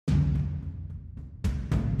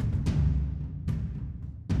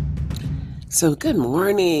So, good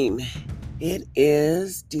morning. It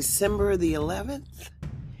is December the 11th,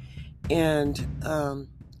 and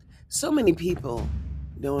so many people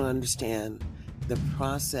don't understand the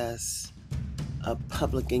process of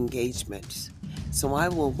public engagement. So, I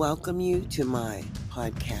will welcome you to my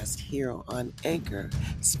podcast here on Anchor,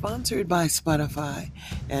 sponsored by Spotify.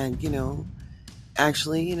 And,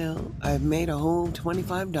 I've made a whole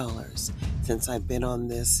 $25 since I've been on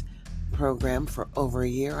this program for over a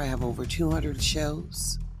year. I have over 200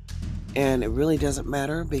 shows. And it really doesn't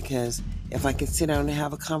matter because if I could sit down and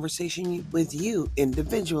have a conversation with you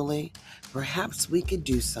individually, perhaps we could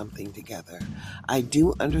do something together. I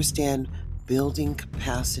do understand building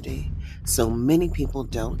capacity. So many people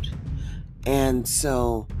don't. And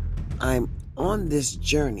so I'm on this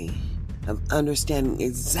journey of understanding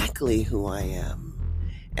exactly who I am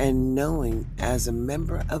and knowing as a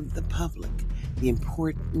member of the public the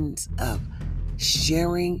importance of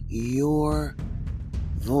sharing your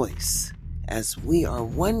voice, as we are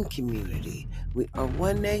one community, we are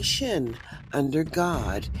one nation under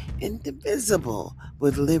God, indivisible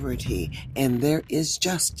with liberty, and there is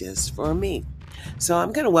justice for me. So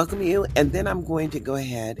I'm going to welcome you, and then I'm going to go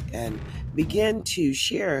ahead and begin to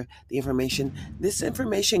share the information. This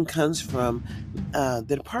information comes from the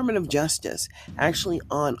Department of Justice. Actually,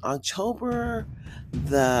 on October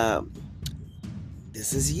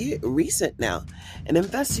this is recent now, an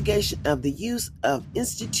investigation of the use of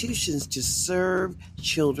institutions to serve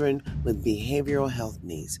children with behavioral health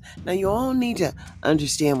needs. Now, you all need to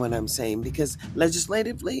understand what I'm saying, because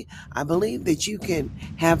legislatively, I believe that you can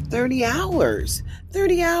have 30 hours,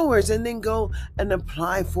 and then go and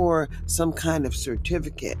apply for some kind of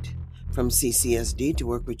certificate from CCSD to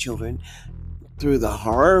work with children through the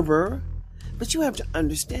harbor. But you have to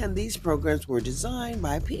understand these programs were designed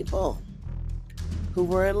by people who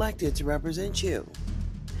were elected to represent you.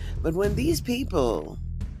 But when these people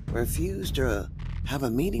refuse to have a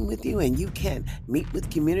meeting with you and you can't meet with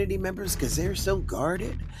community members because they're so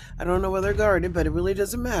guarded, I don't know whether they're guarded, but it really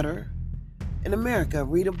doesn't matter. In America,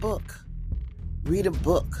 read a book. Read a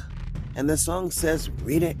book. And the song says,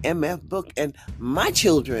 read an MF book. And my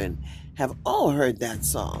children have all heard that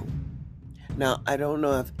song. Now, I don't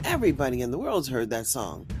know if everybody in the world's heard that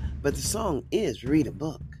song, but the song is read a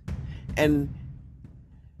book. And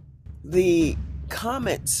the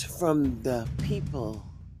comments from the people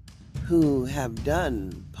who have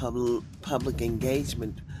done public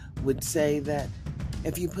engagement would say that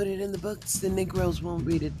if you put it in the books, the Negroes won't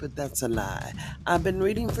read it, but that's a lie. I've been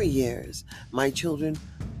reading for years. My children,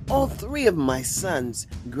 all three of my sons,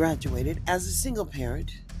 graduated as a single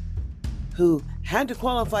parent who had to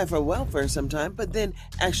qualify for welfare sometime, but then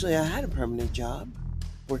actually I had a permanent job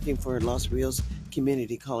working for Los Rios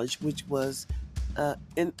Community College, which was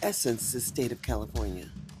in essence, the state of California.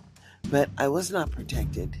 But I was not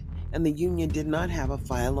protected, and the union did not have a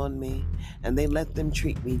file on me, and they let them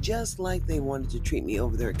treat me just like they wanted to treat me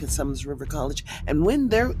over there at Cosumnes River College. And when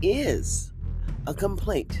there is a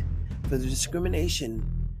complaint for the discrimination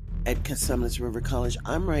at Cosumnes River College,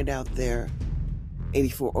 I'm right out there,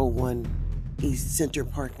 8401 East Center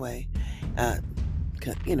Parkway, Elk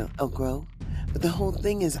Grove. But the whole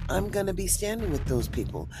thing is, I'm going to be standing with those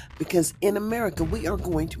people, because in America, we are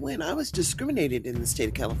going to win. I was discriminated in the state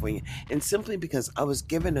of California, and simply because I was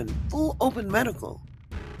given a full open medical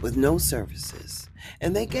with no services.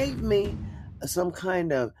 And they gave me some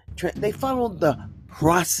kind of, they followed the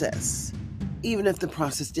process, even if the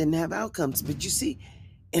process didn't have outcomes. But you see,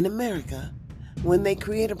 in America, when they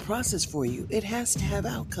create a process for you, it has to have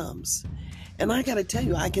outcomes. And I got to tell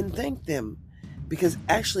you, I can thank them. Because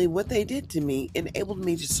actually what they did to me enabled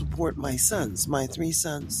me to support my sons, my three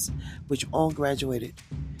sons, which all graduated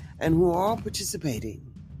and who are all participating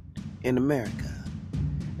in America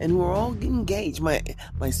and who are all engaged. My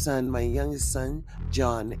youngest son,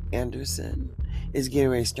 John Anderson, is getting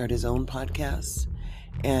ready to start his own podcast.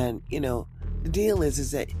 And, the deal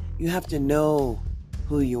is that you have to know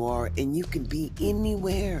who you are, and you can be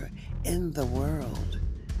anywhere in the world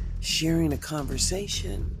sharing a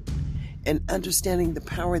conversation and understanding the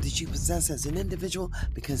power that you possess as an individual,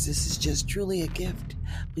 because this is just truly a gift.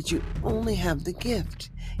 But you only have the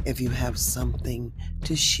gift if you have something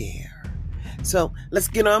to share. So let's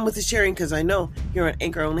get on with the sharing, because I know here on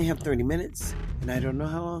Anchor I only have 30 minutes, and I don't know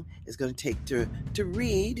how long it's going to take to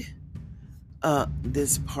read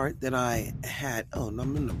this part that I had. Oh, no,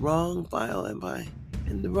 I'm in the wrong file. Am I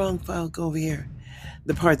in the wrong file? Go over here.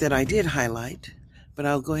 The part that I did highlight, but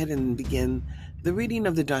I'll go ahead and begin the reading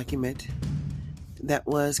of the document that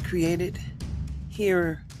was created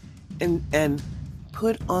here and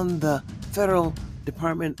put on the Federal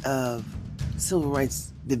Department of Civil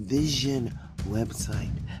Rights Division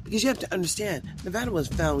website. Because you have to understand, Nevada was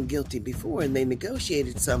found guilty before and they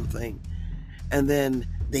negotiated something and then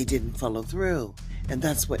they didn't follow through. And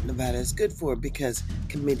that's what Nevada is good for, because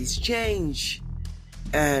committees change.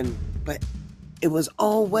 But it was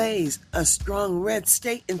always a strong red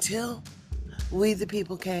state until we the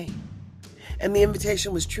people came. And the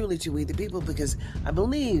invitation was truly to we the people, because I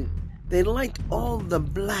believe they liked all the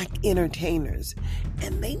black entertainers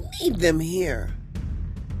and they need them here.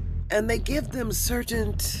 And they give them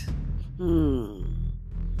certain,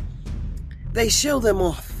 they show them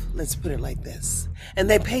off, let's put it like this. And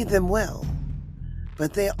they pay them well.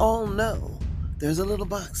 But they all know there's a little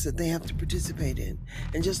box that they have to participate in.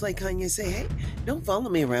 And just like Kanye say, hey, don't follow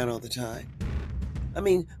me around all the time. I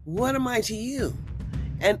mean, what am I to you?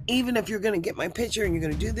 And even if you're going to get my picture and you're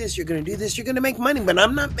going to do this, you're going to do this, you're going to make money. But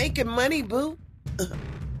I'm not making money, boo.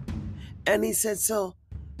 And he said, so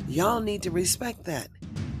y'all need to respect that.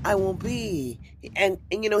 I will be. And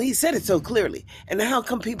he said it so clearly. And how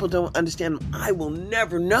come people don't understand? I will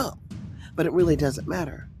never know. But it really doesn't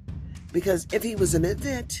matter. Because if he was an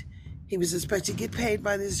event, he was expected to get paid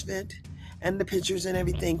by this event. And the pictures and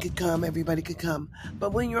everything could come. Everybody could come.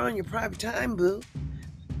 But when you're on your private time, boo,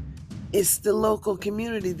 it's the local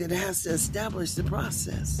community that has to establish the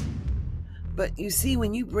process. But you see,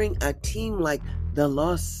 when you bring a team like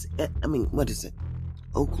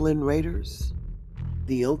Oakland Raiders,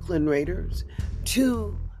 the Oakland Raiders,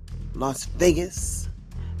 to Las Vegas,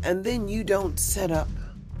 and then you don't set up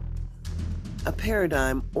a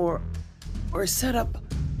paradigm or set up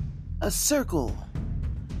a circle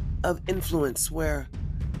of influence where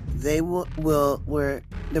they where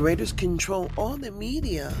the Raiders control all the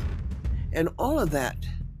media and all of that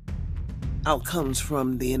outcomes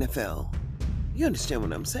from the NFL. You understand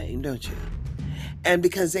what I'm saying, don't you? And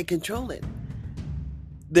because they control it,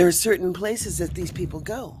 there are certain places that these people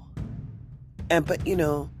go. But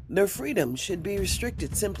their freedom should be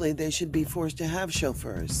restricted. Simply, they should be forced to have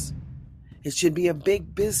chauffeurs. It should be a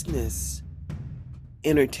big business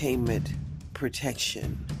entertainment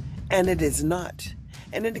protection. And it is not.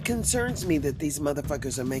 And it concerns me that these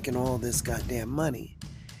motherfuckers are making all this goddamn money.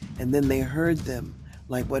 And then they heard them,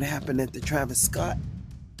 like what happened at the Travis Scott.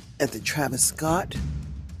 At the Travis Scott,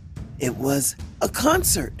 it was a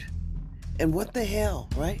concert. And what the hell,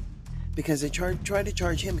 right? Because they tried to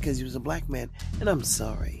charge him because he was a black man. And I'm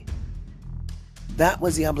sorry. That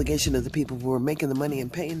was the obligation of the people who were making the money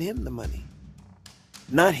and paying him the money.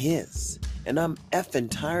 Not his. And I'm effing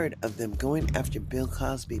tired of them going after Bill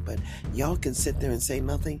Cosby. But y'all can sit there and say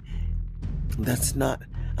nothing. That's not...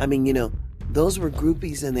 those were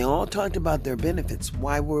groupies and they all talked about their benefits.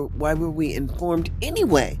 Why were we informed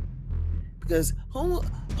anyway? Because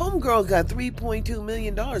Homegirl got $3.2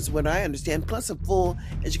 million, what I understand, plus a full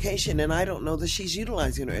education. And I don't know that she's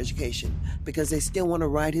utilizing her education because they still want to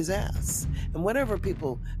ride his ass. And whatever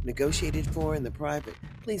people negotiated for in the private,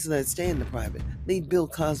 please let it stay in the private. Leave Bill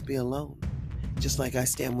Cosby alone. Just like I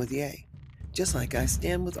stand with Ye. Just like I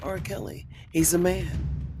stand with R. Kelly. He's a man.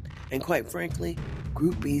 And quite frankly,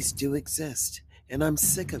 groupies do exist. And I'm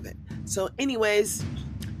sick of it. So anyways,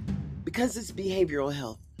 because it's behavioral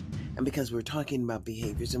health, and because we're talking about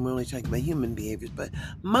behaviors, and we're only talking about human behaviors, but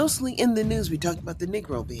mostly in the news we talk about the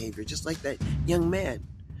Negro behavior, just like that young man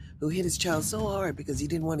who hit his child so hard because he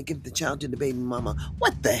didn't want to give the child to the baby mama.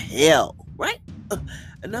 What the hell, right?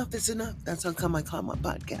 Enough is enough. That's how come I call my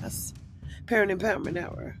podcast Parent Empowerment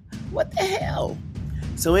Hour. What the hell?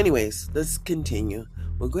 So anyways, let's continue.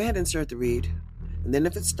 We'll go ahead and start the read. And then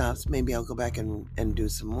if it stops, maybe I'll go back and do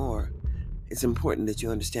some more. It's important that you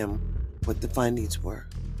understand what the findings were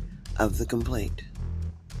of the complaint.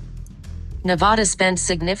 Nevada spends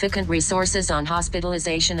significant resources on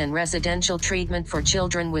hospitalization and residential treatment for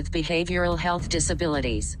children with behavioral health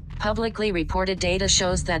disabilities. Publicly reported data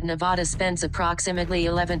shows that Nevada spends approximately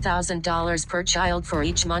 $11,000 per child for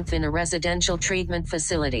each month in a residential treatment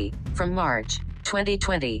facility. From March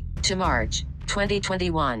 2020 to March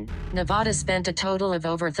 2021, Nevada spent a total of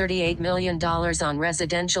over $38 million on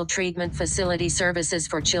residential treatment facility services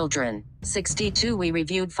for children. 62 We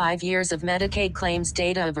reviewed 5 years of Medicaid claims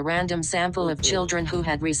data of a random sample of children who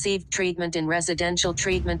had received treatment in residential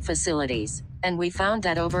treatment facilities, and we found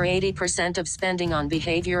that over 80% of spending on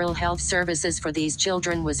behavioral health services for these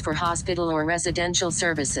children was for hospital or residential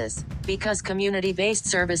services. Because community-based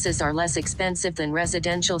services are less expensive than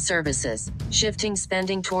residential services, shifting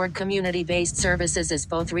spending toward community-based services is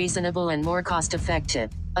both reasonable and more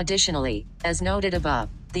cost-effective. Additionally, as noted above,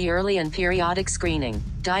 the early and periodic screening,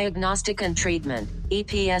 diagnostic and treatment,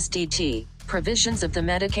 EPSDT, Provisions of the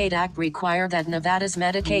Medicaid Act require that Nevada's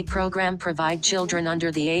Medicaid program provide children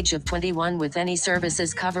under the age of 21 with any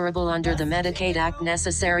services coverable under the Medicaid Act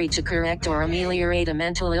necessary to correct or ameliorate a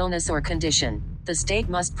mental illness or condition. The state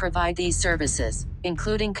must provide these services,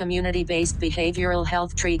 including community-based behavioral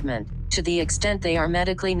health treatment, to the extent they are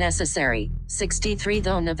medically necessary. 63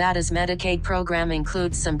 Though Nevada's Medicaid program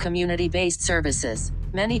includes some community-based services,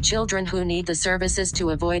 many children who need the services to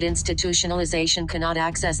avoid institutionalization cannot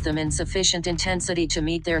access them in sufficient intensity to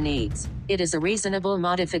meet their needs. It is a reasonable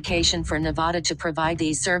modification for Nevada to provide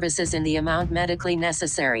these services in the amount medically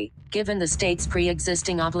necessary, given the state's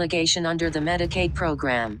pre-existing obligation under the Medicaid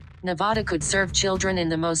program. Nevada could serve children in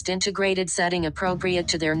the most integrated setting appropriate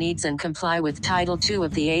to their needs and comply with Title II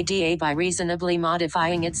of the ADA by reasonably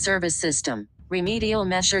modifying its service system. Remedial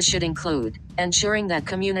measures should include ensuring that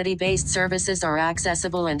community-based services are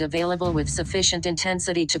accessible and available with sufficient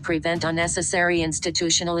intensity to prevent unnecessary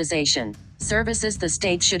institutionalization. Services the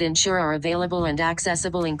state should ensure are available and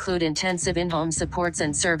accessible include intensive in-home supports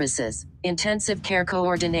and services, intensive care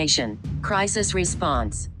coordination, crisis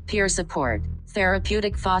response, peer support,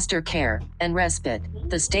 therapeutic foster care, and respite.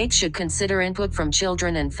 The state should consider input from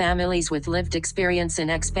children and families with lived experience in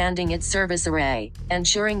expanding its service array,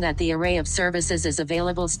 ensuring that the array of services is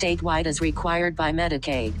available statewide as required by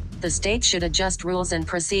Medicaid. The state should adjust rules and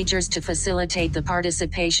procedures to facilitate the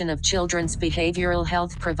participation of children's behavioral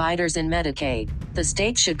health providers in Medicaid. The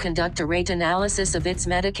state should conduct a rate analysis of its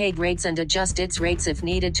Medicaid rates and adjust its rates if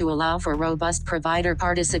needed to allow for robust provider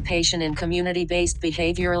participation in community-based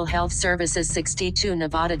behavioral health services. 62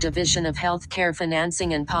 Nevada Division of Health Care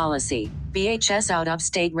Financing and Policy, BHS Out of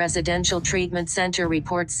State Residential Treatment Center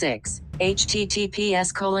Report 6,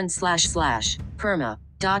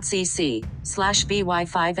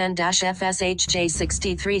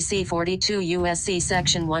 https://perma.cc/by5n-fshj63c42 USC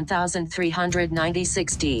Section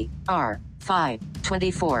 1396D, R.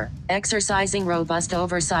 5.24. Exercising robust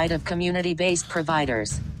oversight of community-based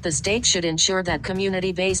providers. The state should ensure that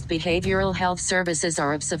community-based behavioral health services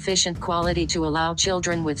are of sufficient quality to allow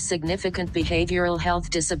children with significant behavioral health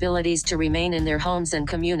disabilities to remain in their homes and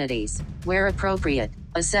communities. Where appropriate,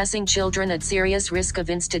 assessing children at serious risk of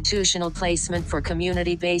institutional placement for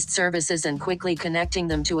community-based services and quickly connecting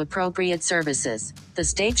them to appropriate services. The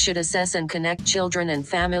state should assess and connect children and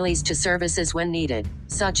families to services when needed,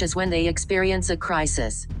 such as when they experience a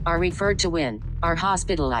crisis, are referred to WIN, are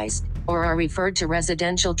hospitalized, or are referred to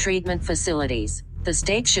residential treatment facilities. The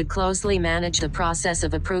state should closely manage the process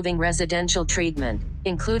of approving residential treatment,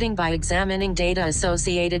 including by examining data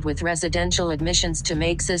associated with residential admissions to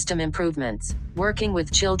make system improvements, working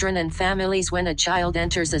with children and families when a child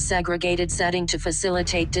enters a segregated setting to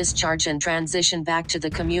facilitate discharge and transition back to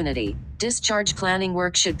the community. Discharge planning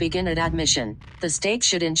work should begin at admission. The state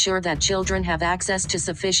should ensure that children have access to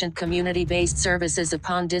sufficient community-based services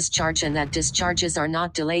upon discharge and that discharges are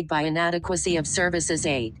not delayed by inadequacy of services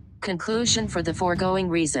aid. Conclusion: for the foregoing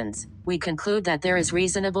reasons, we conclude that there is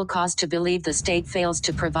reasonable cause to believe the state fails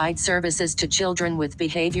to provide services to children with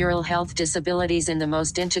behavioral health disabilities in the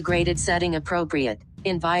most integrated setting appropriate,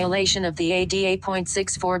 in violation of the ADA.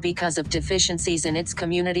 64 because of deficiencies in its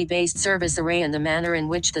community-based service array and the manner in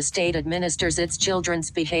which the state administers its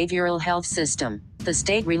children's behavioral health system. The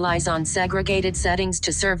state relies on segregated settings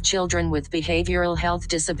to serve children with behavioral health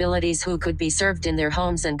disabilities who could be served in their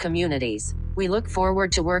homes and communities. We look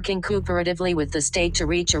forward to working cooperatively with the state to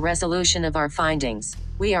reach a resolution of our findings.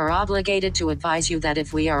 We are obligated to advise you that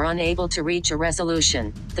if we are unable to reach a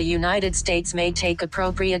resolution, the United States may take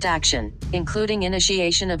appropriate action, including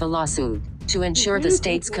initiation of a lawsuit, to ensure the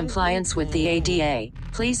state's compliance with the ADA.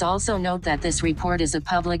 Please also note that this report is a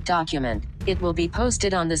public document. It will be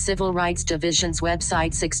posted on the Civil Rights Division's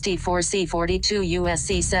website. 64 C42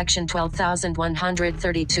 USC Section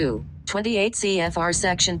 12132, 28 CFR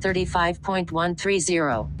Section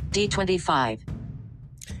 35.130, D25.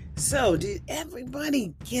 So, did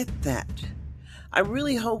everybody get that? I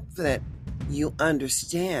really hope that you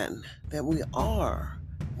understand that we are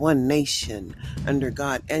one nation under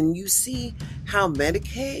God. And you see how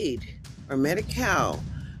Medicaid or Medi-Cal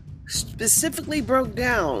specifically broke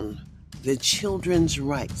down the children's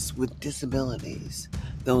rights with disabilities.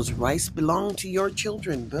 Those rights belong to your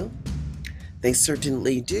children, boo. They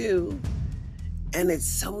certainly do. And it's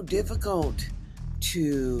so difficult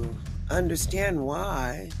to understand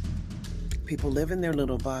why people live in their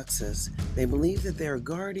little boxes. They believe that they're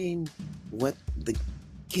guarding what the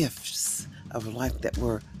gifts of life that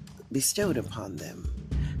were bestowed upon them.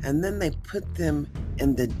 And then they put them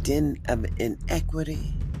in the den of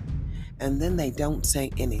inequity. And then they don't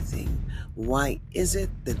say anything. Why is it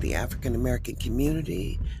that the African American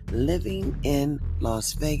community living in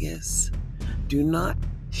Las Vegas do not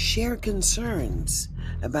share concerns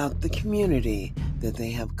about the community that they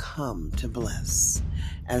have come to bless,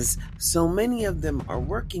 as so many of them are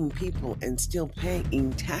working people and still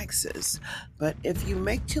paying taxes. But if you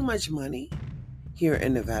make too much money here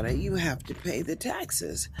in Nevada, you have to pay the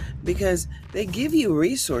taxes because they give you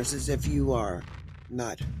resources if you are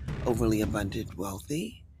not overly abundant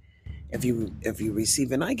wealthy. If you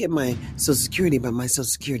receive, and I get my Social Security, but my Social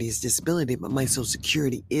Security is disability, but my Social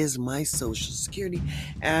Security is my Social Security.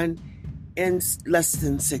 And in less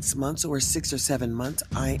than 6 months or 6 or 7 months,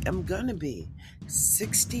 I am going to be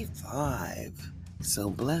 65. So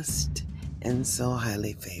blessed and so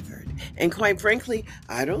highly favored. And quite frankly,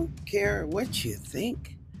 I don't care what you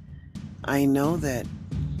think. I know that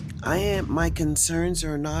my concerns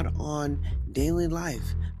are not on daily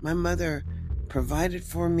life. My mother provided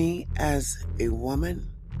for me as a woman.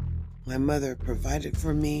 My mother provided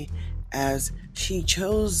for me as she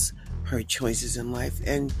chose her choices in life,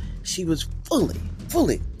 and she was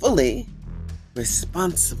fully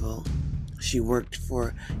responsible. She worked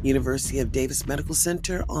for University of Davis Medical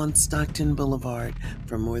Center on Stockton Boulevard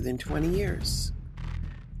for more than 20 years.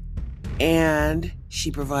 And she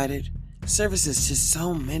provided services to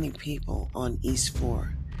so many people on East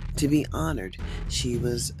 4 to be honored. She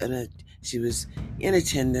was in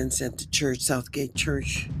attendance at the church, Southgate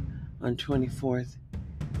Church on 24th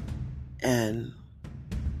and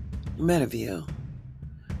Meadowview,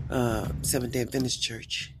 Seventh-day Adventist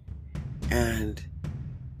Church. And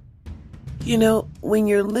when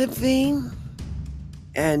you're living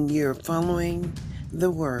and you're following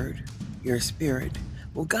the word, your spirit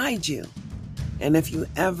will guide you. And if you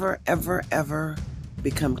ever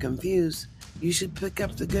become confused, you should pick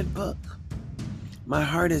up the good book. My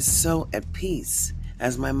heart is so at peace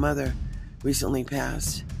as my mother recently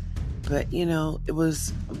passed. But, it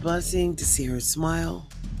was a blessing to see her smile.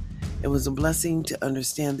 It was a blessing to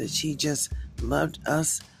understand that she just loved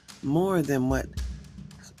us more than what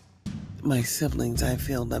my siblings, I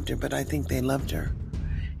feel, loved her, but I think they loved her.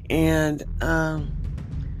 And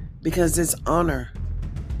because it's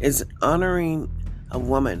honoring a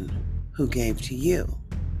woman who gave to you.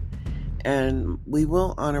 And we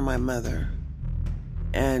will honor my mother,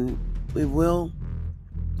 and we will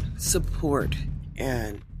support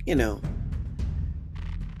and,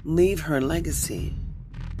 leave her legacy.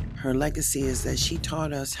 Her legacy is that she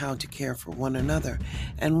taught us how to care for one another.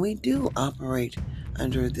 And we do operate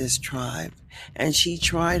under this tribe. And she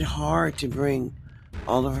tried hard to bring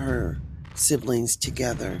all of her siblings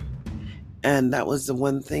together. And that was the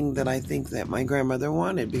one thing that I think that my grandmother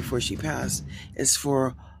wanted before she passed, is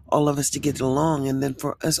for all of us to get along, and then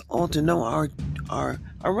for us all to know our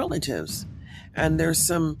relatives. And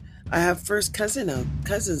I have first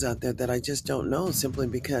cousins out there that I just don't know, simply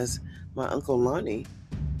because my Uncle Lonnie,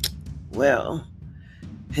 well,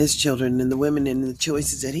 his children and the women and the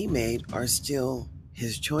choices that he made are still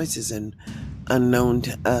his choices and unknown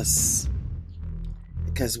to us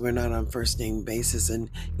because we're not on first name basis. And,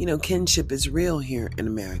 kinship is real here in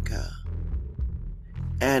America.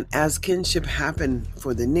 And as kinship happened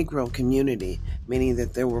for the Negro community, meaning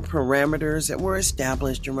that there were parameters that were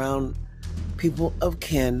established around people of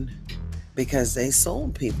kin because they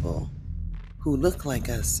sold people who look like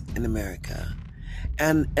us in America.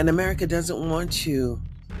 And America doesn't want to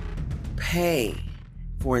pay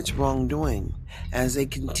for its wrongdoing as they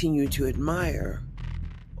continue to admire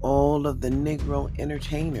all of the Negro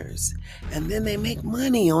entertainers. And then they make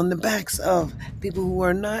money on the backs of people who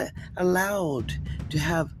are not allowed to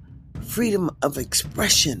have freedom of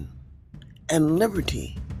expression and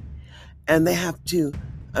liberty. And they have to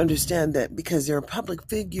understand that because they're public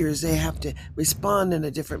figures, they have to respond in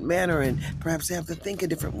a different manner, and perhaps they have to think a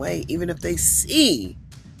different way, even if they see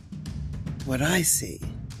what I see.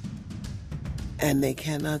 And they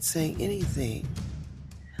cannot say anything.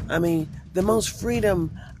 I mean, the most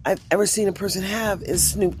freedom I've ever seen a person have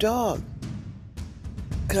is Snoop Dogg,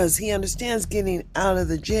 because he understands getting out of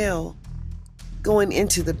the jail, going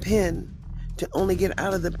into the pen, to only get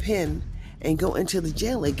out of the pen and go into the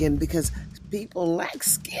jail again because people lack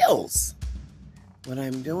skills. What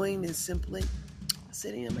I'm doing is simply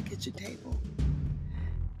sitting at my kitchen table.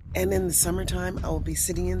 And in the summertime, I will be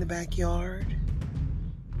sitting in the backyard,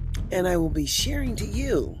 and I will be sharing to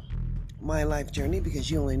you my life journey,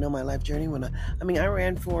 because you only know my life journey when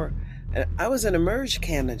I was an Emerge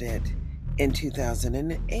candidate in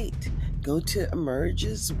 2008. Go to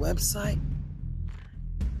Emerge's website.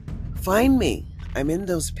 Find me. I'm in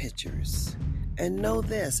those pictures. And know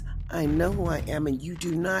this, I know who I am, and you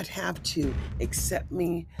do not have to accept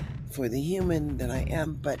me for the human that I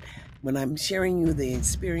am. But when I'm sharing you the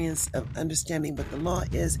experience of understanding what the law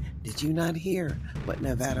is, did you not hear what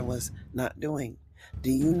Nevada was not doing? Do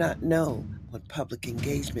you not know what public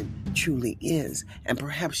engagement truly is? And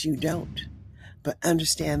perhaps you don't. But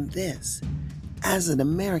understand this. As an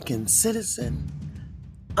American citizen,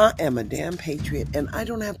 I am a damn patriot, and I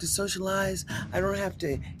don't have to socialize. I don't have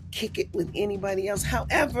to kick it with anybody else.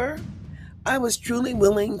 However, I was truly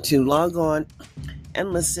willing to log on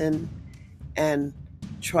and listen and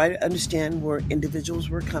try to understand where individuals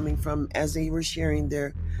were coming from as they were sharing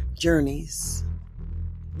their journeys.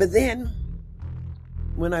 But then,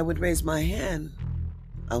 when I would raise my hand,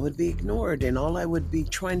 I would be ignored, and all I would be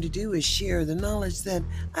trying to do is share the knowledge that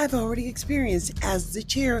I've already experienced as the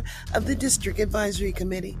chair of the District Advisory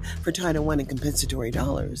Committee for Title I and compensatory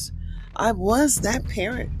dollars. I was that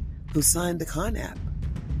parent who signed the CONAP.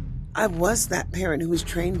 I was that parent who was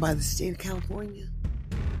trained by the state of California.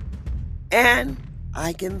 And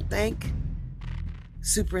I can thank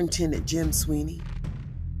Superintendent Jim Sweeney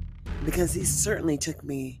because he certainly took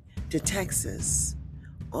me to Texas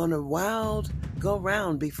on a wild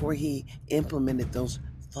go-round before he implemented those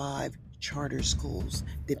 5 charter schools,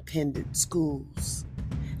 dependent schools.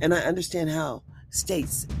 And I understand how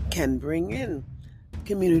states can bring in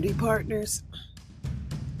community partners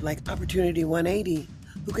like Opportunity 180,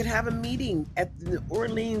 who could have a meeting at New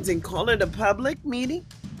Orleans and call it a public meeting.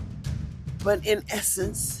 But in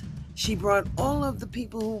essence, she brought all of the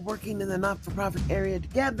people who were working in the not-for-profit area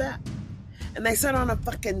together, and they sat on a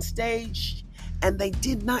fucking stage, and they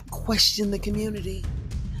did not question the community.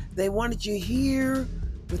 They wanted you to hear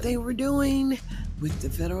what they were doing with the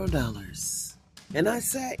federal dollars. And I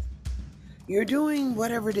say, you're doing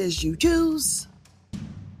whatever it is you choose,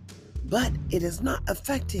 but it is not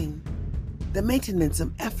affecting the maintenance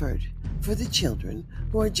of effort for the children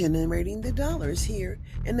who are generating the dollars here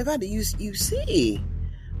in Nevada. You see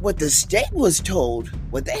what the state was told,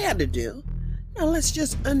 what they had to do. Now let's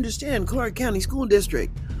just understand Clark County School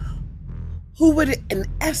District, who would in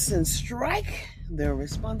essence strike their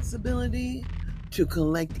responsibility to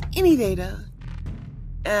collect any data.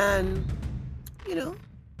 And,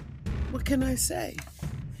 what can I say?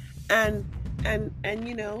 And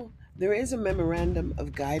there is a memorandum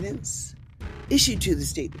of guidance issued to the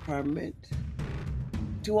State Department,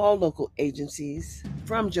 to all local agencies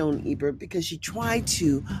from Joan Ebert, because she tried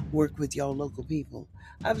to work with y'all local people.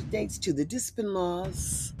 Updates to the discipline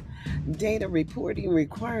laws, data reporting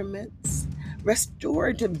requirements,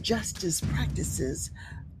 restorative justice practices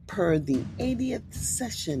per the 80th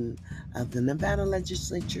session of the Nevada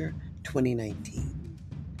Legislature 2019.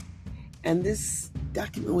 And this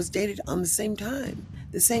document was dated on the same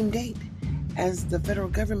date as the federal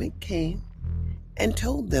government came and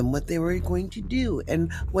told them what they were going to do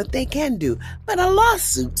and what they can do. But a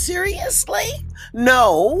lawsuit, seriously?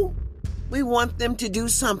 No, we want them to do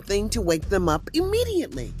something to wake them up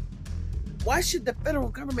immediately. Why should the federal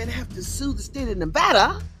government have to sue the state of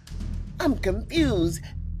Nevada? I'm confused.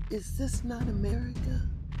 Is this not America?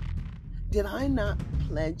 Did I not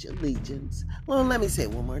pledge allegiance? Well, let me say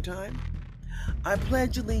it one more time. I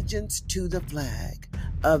pledge allegiance to the flag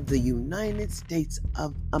of the United States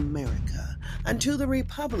of America and to the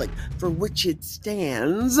republic for which it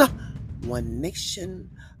stands, one nation,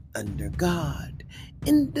 under God,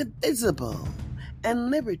 indivisible,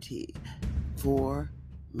 and liberty for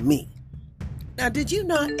me. Now, did you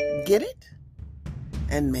not get it?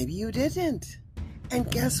 And maybe you didn't. And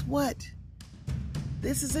guess what?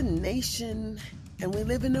 This is a nation, and we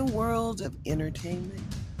live in a world of entertainment.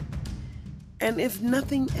 And if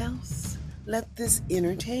nothing else, let this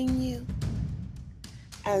entertain you,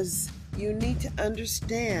 as you need to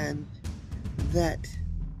understand that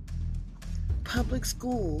public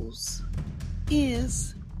schools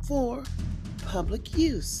is for public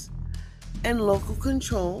use. And local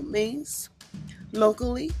control means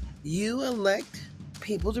locally you elect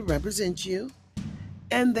people to represent you,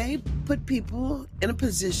 and they put people in a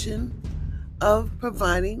position of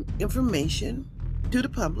providing information to the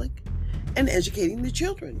public and educating the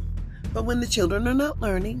children. But when the children are not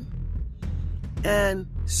learning, and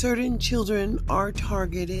certain children are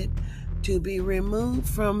targeted to be removed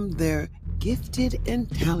from their gifted and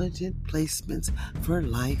talented placements for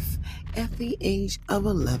life at the age of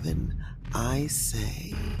 11, I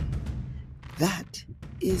say that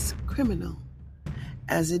is criminal,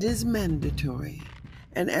 as it is mandatory.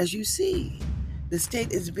 And as you see, the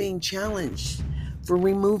state is being challenged for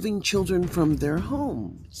removing children from their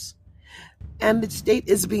homes. And the state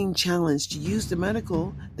is being challenged to use the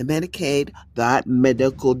Medicaid, that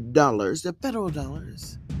medical dollars, the federal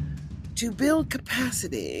dollars, to build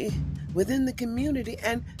capacity within the community.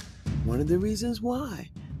 And one of the reasons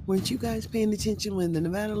why, weren't you guys paying attention when the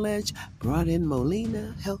Nevada Ledge brought in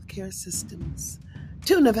Molina Healthcare Systems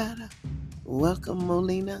to Nevada? Welcome,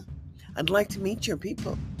 Molina. I'd like to meet your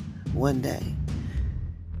people one day.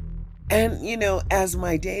 And, as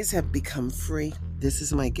my days have become free, this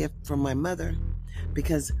is my gift from my mother,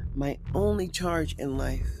 because my only charge in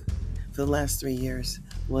life for the last 3 years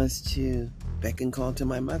was to beck and call to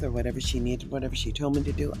my mother. Whatever she needed, whatever she told me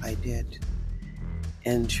to do, I did.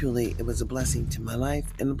 And truly, it was a blessing to my life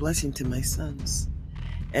and a blessing to my sons.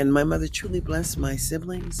 And my mother truly blessed my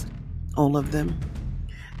siblings, all of them.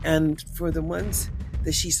 And for the ones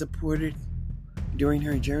that she supported during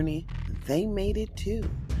her journey, they made it too.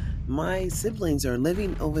 My siblings are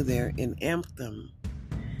living over there in Anthem.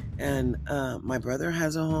 And my brother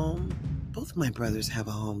has a home. Both my brothers have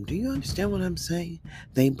a home. Do you understand what I'm saying?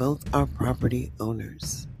 They both are property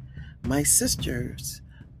owners. My sisters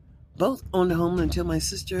both owned a home until my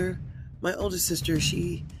oldest sister,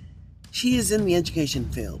 she is in the education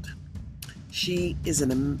field. She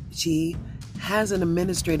has an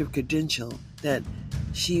administrative credential that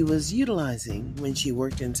she was utilizing when she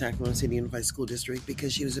worked in Sacramento City Unified School District,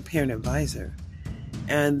 because she was a parent advisor.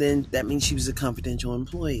 And then that means she was a confidential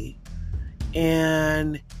employee.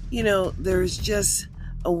 And, there's just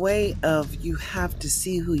a way of, you have to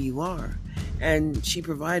see who you are. And she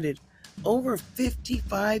provided over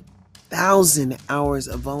 55,000 hours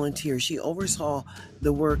of volunteer. She oversaw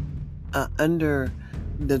the work under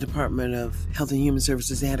the Department of Health and Human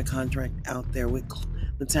Services. They had a contract out there with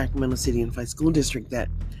Sacramento City Unified School District that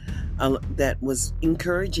was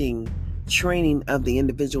encouraging training of the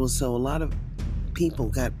individuals. So a lot of people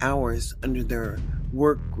got hours under their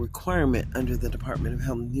work requirement under the Department of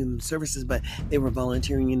Health and Human Services, but they were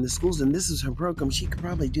volunteering in the schools. And this is her program. She could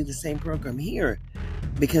probably do the same program here,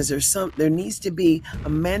 because there needs to be a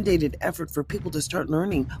mandated effort for people to start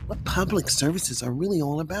learning what public services are really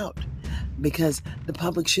all about, because the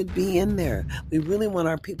public should be in there. We really want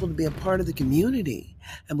our people to be a part of the community,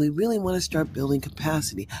 and we really want to start building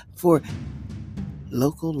capacity for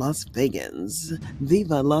local Las Vegans.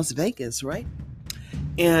 Viva Las Vegas, right?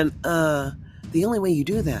 And the only way you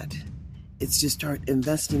do that is to start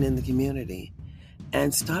investing in the community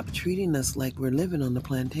and stop treating us like we're living on the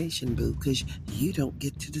plantation, boo, because you don't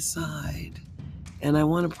get to decide. And I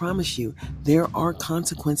want to promise you, there are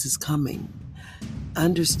consequences coming.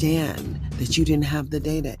 Understand that you didn't have the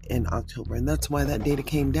data in October, and that's why that data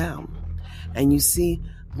came down. And you see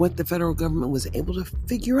what the federal government was able to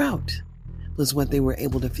figure out was what they were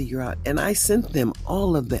able to figure out. And I sent them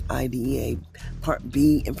all of the IDEA Part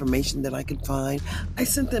B information that I could find. I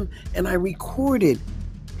sent them, and I recorded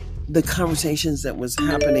the conversations that was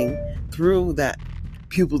happening through that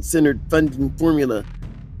pupil-centered funding formula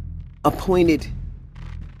appointed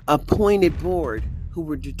board who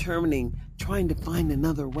were trying to find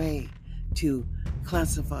another way to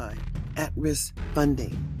classify at-risk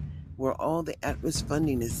funding, where all the at-risk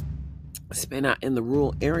funding is spent out in the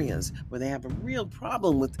rural areas where they have a real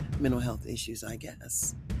problem with mental health issues, I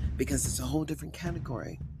guess, because it's a whole different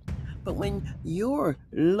category. But when your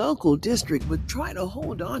local district would try to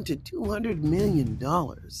hold on to $200 million,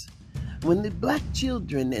 when the Black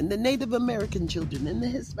children and the Native American children and the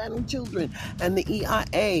Hispanic children and the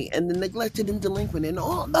EIA and the neglected and delinquent and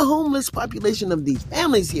all the homeless population of these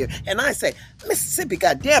families here, and I say, Mississippi,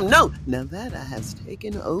 goddamn, no, Nevada has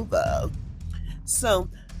taken over. So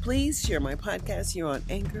please share my podcast here on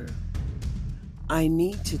Anchor. I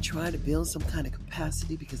need to try to build some kind of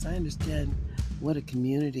capacity, because I understand what a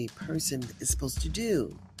community person is supposed to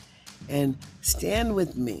do. And stand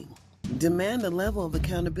with me. Demand a level of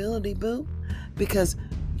accountability, boo, because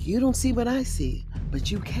you don't see what I see, but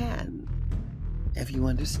you can if you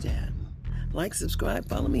understand. Like, subscribe,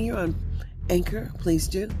 follow me here on Anchor. Please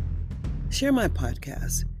do. Share my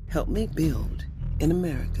podcast. Help me build in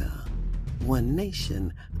America. One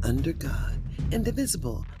nation under God,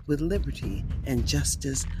 indivisible, with liberty and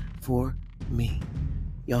justice for me.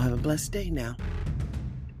 Y'all have a blessed day now.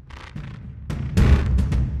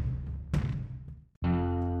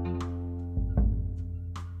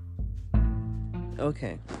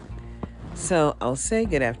 Okay, so I'll say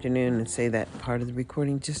good afternoon and say that part of the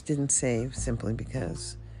recording just didn't save, simply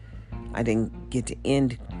because I didn't get to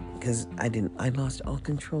end, because I lost all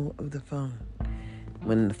control of the phone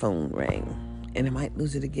when the phone rang. And I might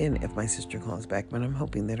lose it again if my sister calls back, but I'm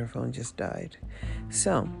hoping that her phone just died.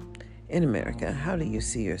 So, in America, how do you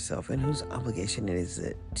see yourself, and whose obligation is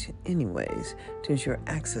it, anyways, to ensure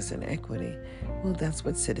access and equity? Well, that's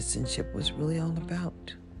what citizenship was really all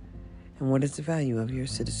about. And what is the value of your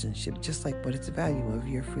citizenship? Just like what is the value of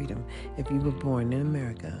your freedom? If you were born in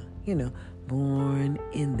America, born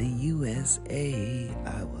in the USA,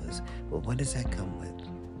 I was. Well, what does that come with?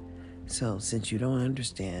 So since you don't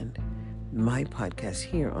understand, my podcast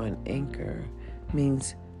here on Anchor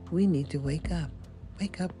means we need to wake up.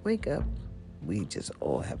 Wake up, wake up. We just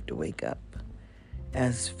all have to wake up.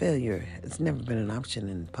 As failure has never been an option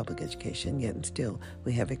in public education, yet and still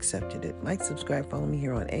we have accepted it. Like, subscribe, follow me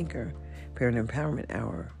here on Anchor, Parent Empowerment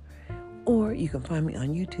Hour. Or you can find me on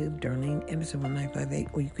YouTube, Darlene Anderson 1958,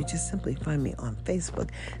 or you could just simply find me on Facebook.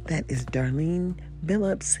 That is Darlene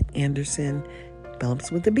Billups Anderson,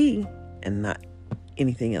 Billups with a B, and not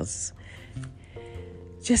anything else.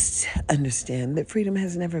 Just understand that freedom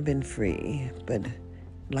has never been free, but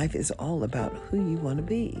life is all about who you want to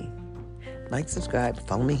be. Like, subscribe,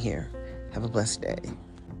 follow me here. Have a blessed day.